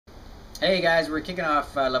Hey guys, we're kicking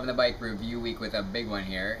off Loving the Bike review week with a big one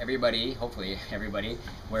here. Everybody, hopefully everybody,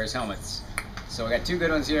 wears helmets. So we got two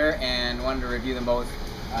good ones here and wanted to review them both.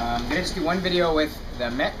 I'm gonna just do one video with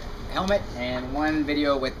the Met helmet and one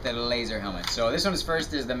video with the laser helmet. So this one's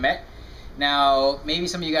first is the Met. Now, maybe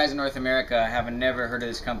some of you guys in North America have never heard of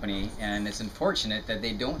this company, and it's unfortunate that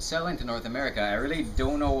they don't sell into North America. I really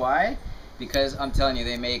don't know why, because I'm telling you,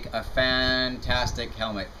 they make a fantastic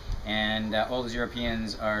helmet. And all those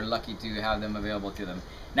Europeans are lucky to have them available to them.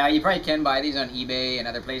 Now, you probably can buy these on eBay and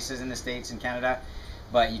other places in the States and Canada,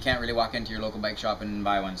 but you can't really walk into your local bike shop and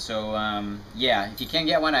buy one. So yeah, if you can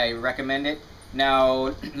get one, I recommend it.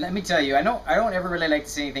 Now, let me tell you, I don't ever really like to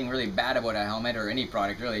say anything really bad about a helmet or any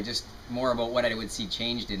product, really, just more about what I would see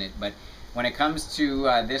changed in it. But when it comes to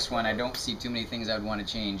this one, I don't see too many things I would want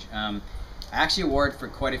to change. I actually wore it for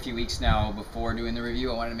quite a few weeks now before doing the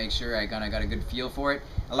review. I wanted to make sure I got a good feel for it.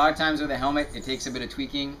 A lot of times with a helmet, it takes a bit of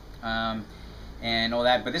tweaking and all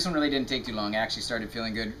that, but this one really didn't take too long. I actually started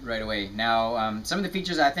feeling good right away. Now, some of the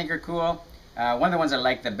features I think are cool. One of the ones I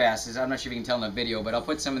like the best is, I'm not sure if you can tell in the video, but I'll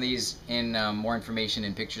put some of these in more information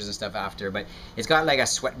and pictures and stuff after, but it's got like a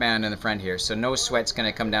sweatband in the front here, so no sweat's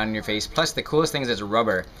gonna come down in your face. Plus the coolest thing is it's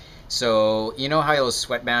rubber. So you know how those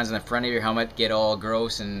sweatbands in the front of your helmet get all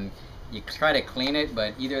gross and you try to clean it,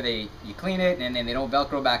 but either you clean it and then they don't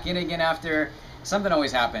Velcro back in again after. Something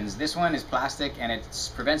always happens. This one is plastic and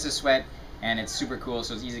it prevents the sweat and it's super cool,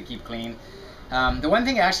 so it's easy to keep clean. The one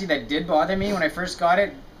thing actually that did bother me when I first got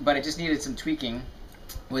it, but it just needed some tweaking,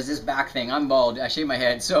 was this back thing. I'm bald, I shave my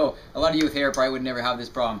head, so a lot of you with hair probably would never have this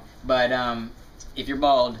problem. But if you're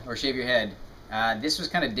bald or shave your head, this was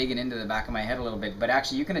kind of digging into the back of my head a little bit, but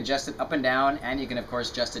actually you can adjust it up and down, and you can of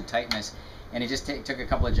course adjust it tightness. And it just took a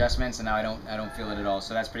couple adjustments, and now I don't feel it at all.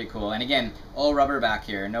 So that's pretty cool. And again, all rubber back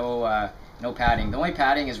here, no padding. The only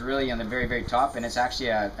padding is really on the very, very top, and it's actually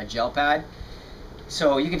a gel pad.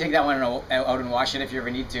 So you can take that one out and wash it if you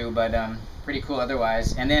ever need to, but pretty cool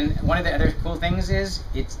otherwise. And then one of the other cool things is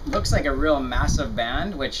it looks like a real massive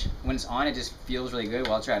band, which when it's on, it just feels really good.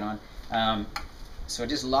 Well, I'll try it on. So it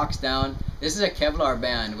just locks down. This is a Kevlar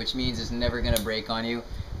band, which means it's never gonna break on you.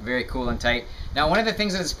 Very cool and tight. Now, one of the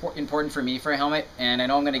things that's important for me for a helmet, and I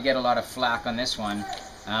know I'm going to get a lot of flack on this one,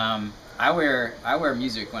 I wear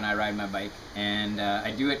music when I ride my bike, and I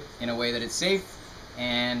do it in a way that it's safe,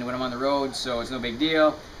 and when I'm on the road, so it's no big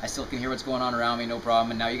deal. I still can hear what's going on around me, no problem.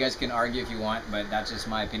 And now you guys can argue if you want, but that's just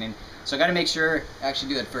my opinion. So I got to make sure I actually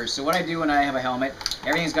do that first. So what I do when I have a helmet,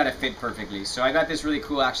 everything's got to fit perfectly. So I got this really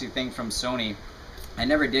cool actually thing from Sony. I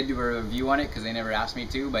never did do a review on it because they never asked me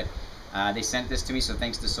to, but they sent this to me, so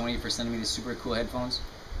thanks to Sony for sending me these super cool headphones.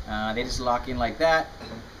 They just lock in like that.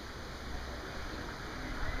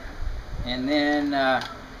 And then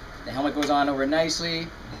the helmet goes on over nicely.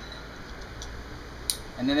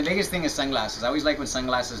 And then the biggest thing is sunglasses. I always like when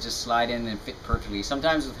sunglasses just slide in and fit perfectly.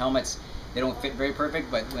 Sometimes with helmets, they don't fit very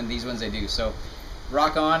perfect, but when these ones they do. So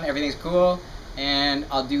rock on, everything's cool. And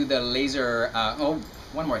I'll do the laser,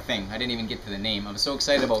 one more thing, I didn't even get to the name. I'm so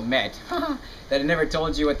excited about Met that I never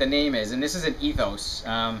told you what the name is. And this is an Ethos,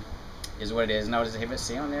 is what it is. Now, does it have it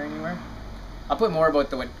say on there anywhere? I'll put more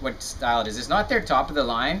about what style it is. It's not their top of the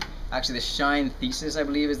line. Actually, the Shine Thesis, I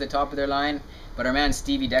believe, is the top of their line. But our man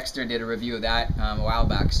Stevie Dexter did a review of that a while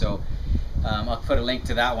back, so I'll put a link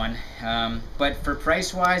to that one. But for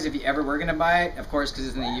price-wise, if you ever were gonna buy it, of course, because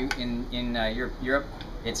it's in Europe,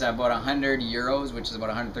 it's about 100 euros, which is about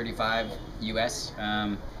 135 US.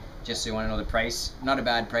 Just so you want to know the price. Not a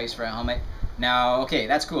bad price for a helmet. Now, okay,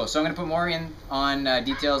 that's cool. So I'm going to put more in on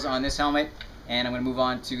details on this helmet, and I'm going to move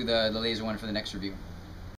on to the laser one for the next review.